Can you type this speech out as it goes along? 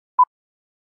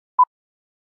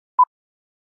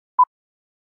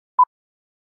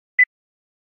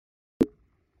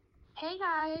Hey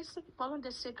guys, welcome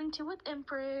to Sipping Tea with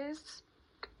Empress.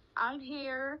 I'm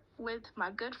here with my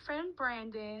good friend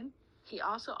Brandon. He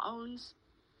also owns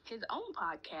his own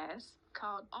podcast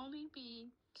called Only Be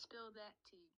Spill That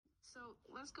Tea. So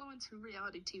let's go into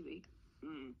reality TV.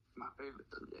 My favorite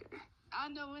subject. I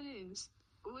know it is.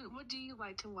 What do you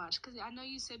like to watch? Because I know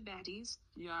you said baddies.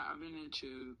 Yeah, I've been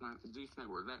into like the Zeus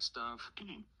Network, that stuff.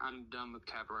 Mhm. I'm done with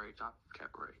Cabaret. Top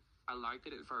Cabaret. I liked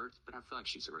it at first, but I feel like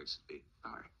she's a racist bitch.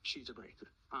 Sorry, she's a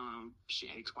racist. She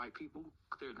hates white people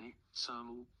clearly.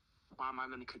 So why am I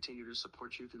going to continue to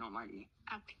support you if you don't like me?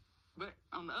 Okay. But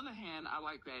on the other hand, I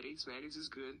like Baddies. Baddies is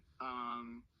good.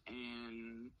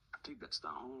 And I think that's the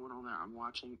only one on there I'm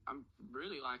watching. I'm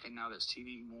really liking now that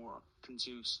TV more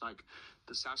consumes. Like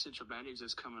the South Central Baddies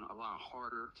is coming a lot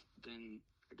harder than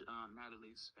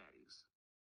Natalie's Baddies.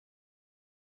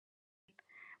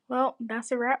 Well,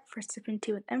 that's a wrap for Sipping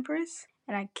Tea with Empress,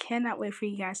 and I cannot wait for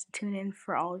you guys to tune in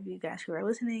for all of you guys who are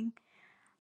listening.